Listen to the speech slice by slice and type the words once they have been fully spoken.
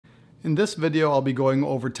In this video, I'll be going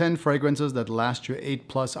over 10 fragrances that last you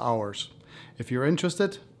 8+ hours. If you're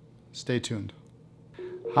interested, stay tuned.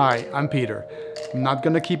 Hi, I'm Peter. I'm not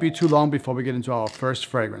gonna keep you too long before we get into our first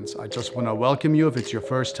fragrance. I just wanna welcome you if it's your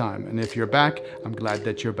first time. And if you're back, I'm glad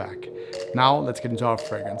that you're back. Now, let's get into our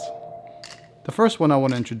fragrance. The first one I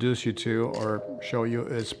wanna introduce you to or show you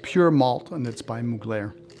is Pure Malt, and it's by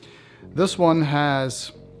MUGLER. This one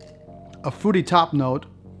has a fruity top note,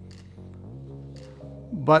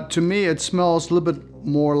 but to me it smells a little bit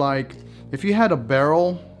more like if you had a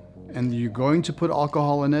barrel and you're going to put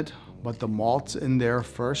alcohol in it, but the malt's in there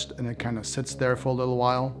first and it kind of sits there for a little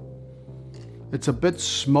while. It's a bit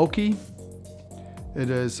smoky.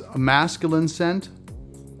 It is a masculine scent,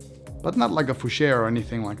 but not like a fougere or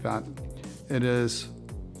anything like that. It is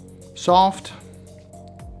soft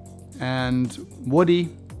and woody,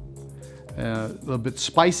 a little bit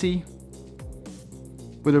spicy,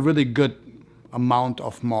 with a really good amount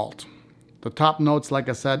of malt. The top notes, like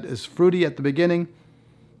I said, is fruity at the beginning,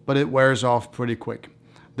 but it wears off pretty quick.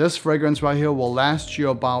 This fragrance right here will last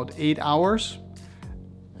you about 8 hours,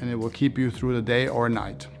 and it will keep you through the day or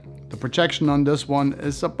night. The projection on this one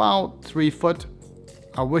is about 3 foot.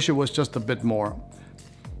 I wish it was just a bit more.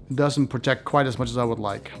 It doesn't project quite as much as I would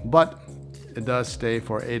like, but it does stay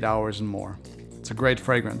for 8 hours and more. It's a great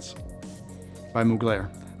fragrance by MUGLER.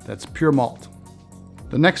 That's Pure Malt.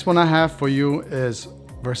 The next one I have for you is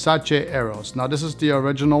VERSACE EROS. Now this is the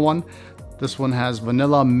original one. This one has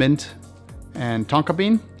vanilla, mint, and tonka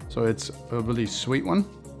bean, so it's a really sweet one.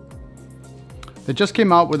 They just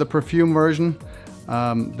came out with a perfume version.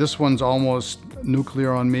 This one's almost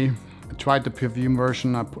nuclear on me. I tried the perfume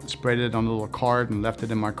version. I sprayed it on a little card and left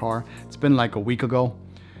it in my car. It's been like a week ago.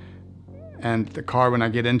 And the car, when I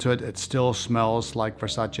get into it, it still smells like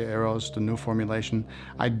VERSACE EROS, the new formulation.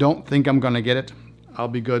 I don't think I'm gonna get it. I'll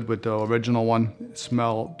be good with the original one. It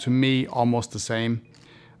smell, to me, almost the same.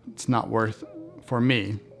 It's not worth, for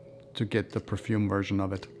me, to get the perfume version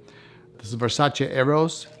of it. This is VERSACE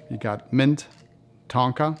EROS. You got mint,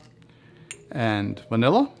 tonka, and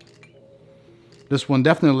vanilla. This one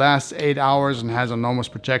definitely lasts 8 hours and has enormous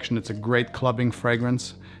projection. It's a great clubbing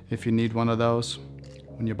fragrance if you need one of those.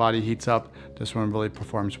 When your body heats up, this one really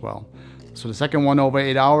performs well. So the second one over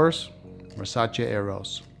 8 hours, VERSACE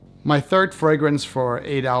EROS. My third fragrance for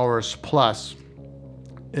 8 hours plus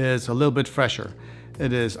is a little bit fresher.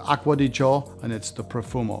 It is ACQUA di Gio, and it's the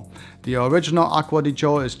Profumo. The original ACQUA di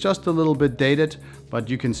Gio is just a little bit dated,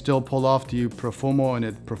 but you can still pull off the Profumo and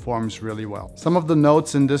it performs really well. Some of the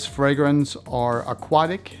notes in this fragrance are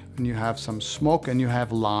aquatic, and you have some smoke and you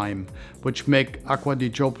have lime, which make ACQUA di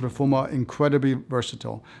Gio Profumo incredibly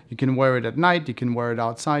versatile. You can wear it at night, you can wear it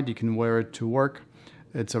outside, you can wear it to work.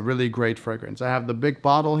 It's a really great fragrance. I have the big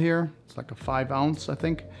bottle here. It's like a 5 ounce, I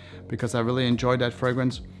think, because I really enjoyed that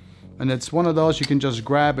fragrance. And it's one of those you can just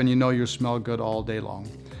grab and you know you smell good all day long.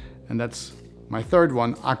 And that's my third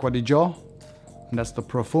one, ACQUA di Gio. And that's the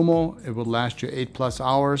Profumo. It would last you 8+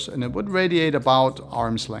 hours and it would radiate about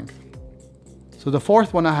arm's length. So the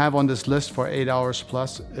fourth one I have on this list for 8 hours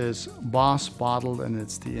plus is Boss Bottled, and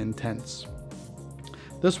it's the Intense.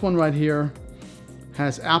 This one right here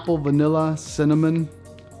has apple, vanilla, cinnamon,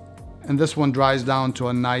 and this one dries down to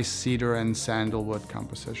a nice cedar and sandalwood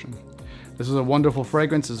composition. This is a wonderful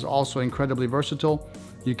fragrance. It's also incredibly versatile.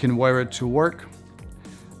 You can wear it to work.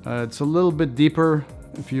 It's a little bit deeper.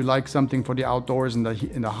 If you like something for the outdoors in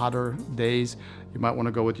the hotter days, you might want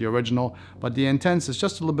to go with the original. But the Intense is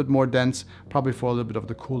just a little bit more dense, probably for a little bit of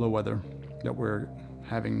the cooler weather that we're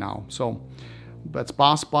having now. So that's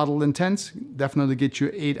Boss Bottled Intense. Definitely get you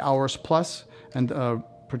 8 hours plus. And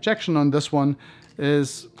projection on this one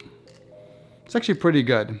is, it's actually pretty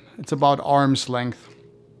good. It's about arm's length.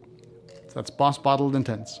 So that's Boss Bottled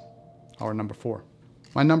Intense, our number 4.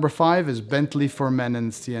 My number 5 is Bentley for Men, and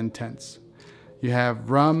it's the Intense. You have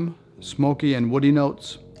rum, smoky and woody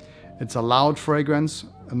notes. It's a loud fragrance,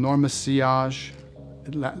 enormous sillage.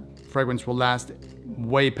 Fragrance will last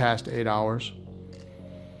way past 8 hours.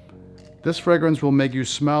 This fragrance will make you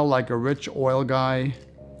smell like a rich oil guy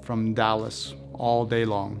from Dallas all day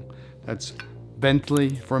long. That's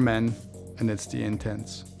Bentley for Men, and it's the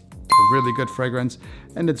Intense. It's a really good fragrance,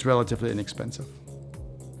 and it's relatively inexpensive.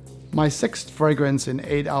 My 6th fragrance in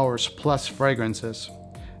 8 hours plus fragrances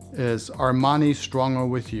is Armani Stronger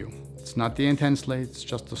With You. It's not the Intensely, it's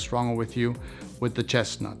just the Stronger With You with the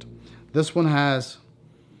chestnut. This one has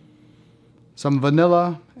some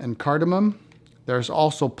vanilla and cardamom. There's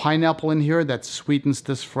also pineapple in here that sweetens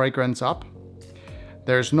this fragrance up.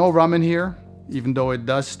 There's no rum in here, even though it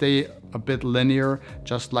does stay a bit linear,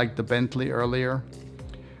 just like the Bentley earlier.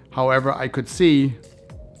 However, I could see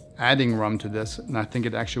adding rum to this, and I think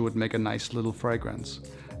it actually would make a nice little fragrance.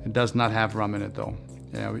 It does not have rum in it though.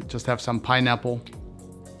 Yeah, we just have some pineapple,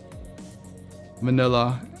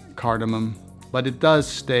 vanilla, cardamom, but it does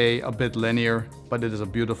stay a bit linear, but it is a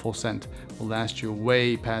beautiful scent. Will last you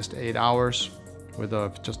way past 8 hours with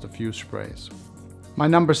just a few sprays. My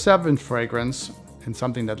number 7 fragrance, and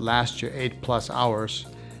something that lasts you 8+ hours,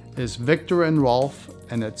 is VIKTOR and ROLF,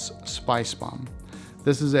 and it's Spice Bomb.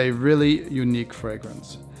 This is a really unique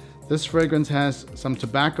fragrance. This fragrance has some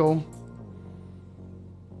tobacco,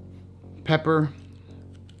 pepper,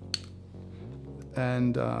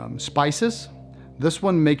 and spices. This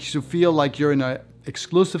one makes you feel like you're in an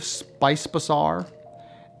exclusive spice bazaar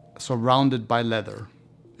surrounded by leather.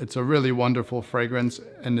 It's a really wonderful fragrance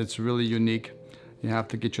and it's really unique. You have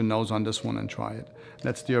to get your nose on this one and try it.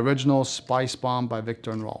 That's the original Spice Bomb by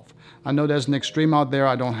VIKTOR and ROLF. I know there's an extreme out there.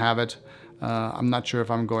 I don't have it. I'm not sure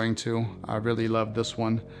if I'm going to. I really love this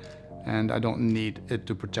one and I don't need it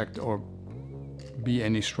to protect or be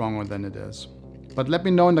any stronger than it is. But let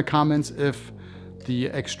me know in the comments if the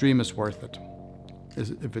extreme is worth it,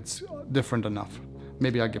 if it's different enough.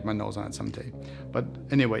 Maybe I'll get my nose on it someday. But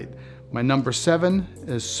anyway, my number 7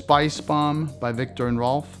 is Spice Bomb by VIKTOR and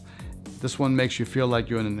ROLF. This one makes you feel like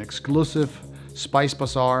you're in an exclusive spice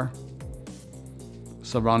bazaar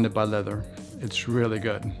surrounded by leather. It's really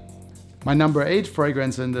good. My number 8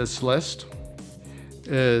 fragrance in this list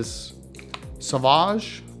is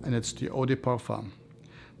SAUVAGE, and it's the Eau de Parfum.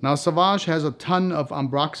 Now SAUVAGE has a ton of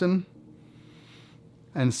ambroxan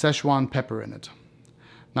and Szechuan pepper in it.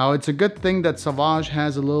 Now it's a good thing that SAUVAGE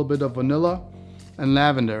has a little bit of vanilla and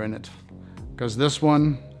lavender in it, because this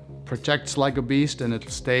one protects like a beast and it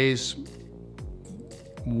stays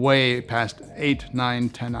way past 8, 9,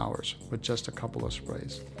 10 hours with just a couple of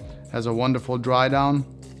sprays. Has a wonderful dry down.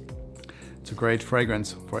 It's a great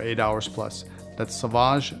fragrance for 8 hours plus. That's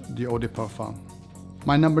SAUVAGE, the Eau de Parfum.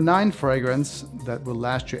 My number 9 fragrance that will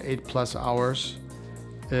last you 8+ hours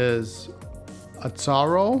is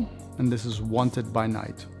AZZARO, and this is Wanted by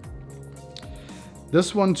Night.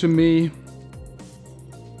 This one to me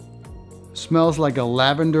smells like a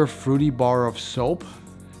lavender fruity bar of soap,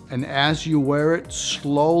 and as you wear it,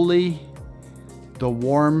 slowly the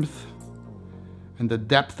warmth and the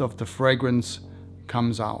depth of the fragrance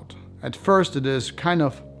comes out. At first it is kind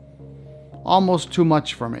of almost too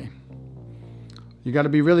much for me. You got to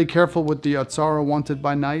be really careful with the AZZARO Wanted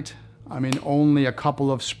by Night. I mean, only a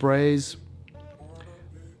couple of sprays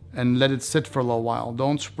and let it sit for a little while.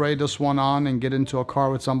 Don't spray this one on and get into a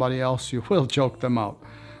car with somebody else. You will choke them out.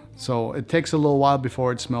 So it takes a little while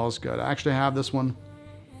before it smells good. I actually have this one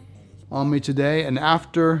on me today, and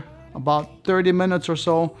after about 30 minutes or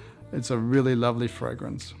so, it's a really lovely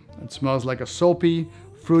fragrance. It smells like a soapy,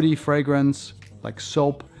 fruity fragrance, like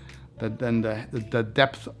soap, that then the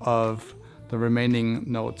depth of the remaining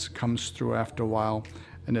notes comes through after a while,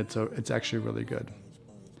 and it's actually really good.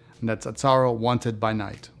 And that's AZZARO Wanted by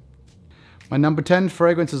Night. My number 10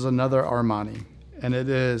 fragrance is another Armani, and it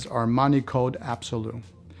is Armani Code ABSOLU.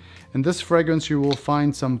 In this fragrance you will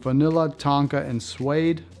find some vanilla, tonka, and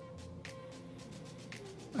suede,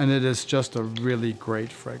 and it is just a really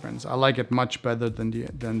great fragrance. I like it much better than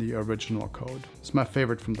the original Code. It's my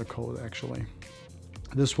favorite from the Code actually.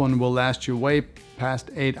 This one will last you way past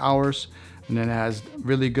 8 hours, and it has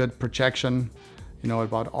really good protection, you know,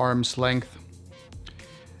 about arm's length.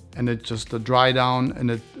 And it's just a dry down,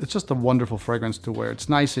 and it's just a wonderful fragrance to wear. It's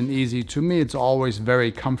nice and easy. To me, it's always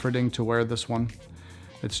very comforting to wear this one.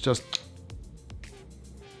 It's just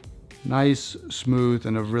nice, smooth,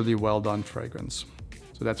 and a really well done fragrance.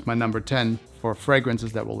 So that's my number 10 for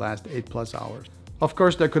fragrances that will last 8+ hours. Of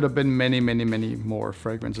course, there could have been many, many, many more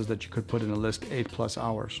fragrances that you could put in a list 8+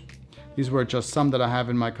 hours. These were just some that I have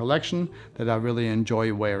in my collection that I really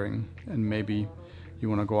enjoy wearing, and maybe you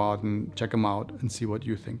want to go out and check them out and see what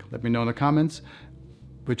you think. Let me know in the comments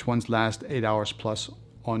which ones last 8 hours plus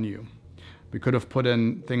on you. We could have put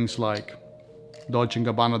in things like Dolce &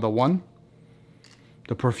 Gabbana The One,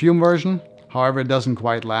 the perfume version. However, it doesn't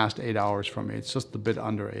quite last 8 hours for me. It's just a bit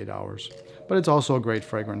under 8 hours. But it's also a great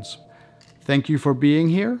fragrance. Thank you for being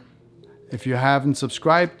here. If you haven't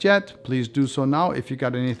subscribed yet, please do so now. If you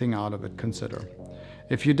got anything out of it, consider.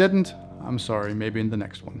 If you didn't, I'm sorry, maybe in the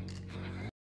next one.